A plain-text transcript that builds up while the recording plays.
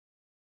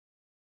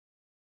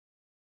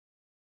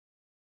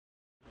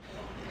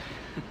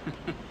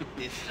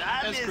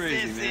That's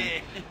crazy,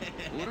 man.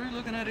 What are you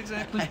looking at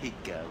exactly? Ay,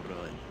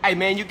 cabrón. Hey,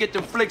 man, you get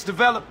them flicks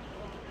developed?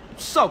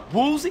 What's up,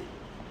 Woozy?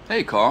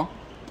 Hey, Carl.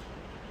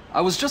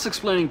 I was just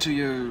explaining to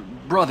your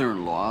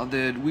brother-in-law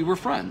that we were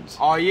friends.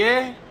 Oh,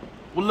 yeah?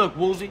 Well, look,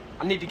 Woozy,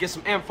 I need to get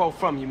some info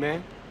from you,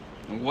 man.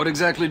 What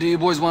exactly do you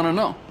boys want to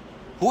know?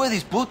 Who are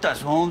these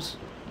putas, Holmes?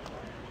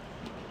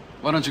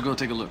 Why don't you go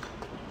take a look?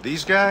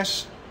 These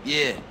guys?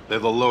 Yeah. They're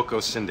the Loco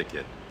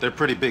Syndicate. They're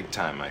pretty big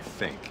time, I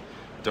think.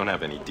 Don't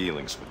have any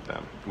dealings with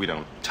them. We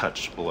don't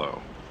touch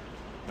blow.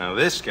 Now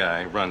this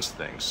guy runs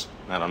things.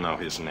 I don't know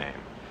his name.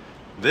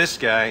 This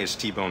guy is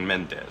T-Bone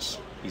Mendez.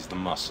 He's the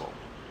muscle.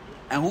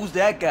 And who's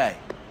that guy?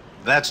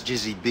 That's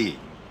Jizzy B.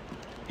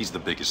 He's the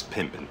biggest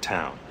pimp in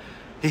town.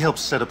 He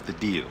helps set up the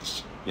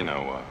deals. You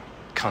know,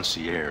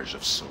 concierge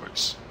of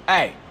sorts.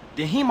 Hey,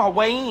 then he my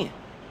way in.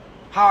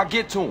 How I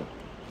get to him?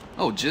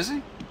 Oh,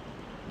 Jizzy?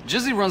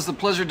 Jizzy runs the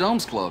Pleasure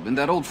Domes Club in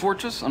that old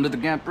fortress under the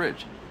Gant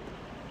Bridge.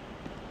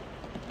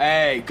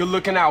 Hey, good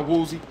looking out,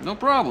 Woozy. No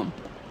problem.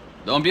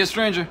 Don't be a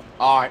stranger.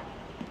 All right.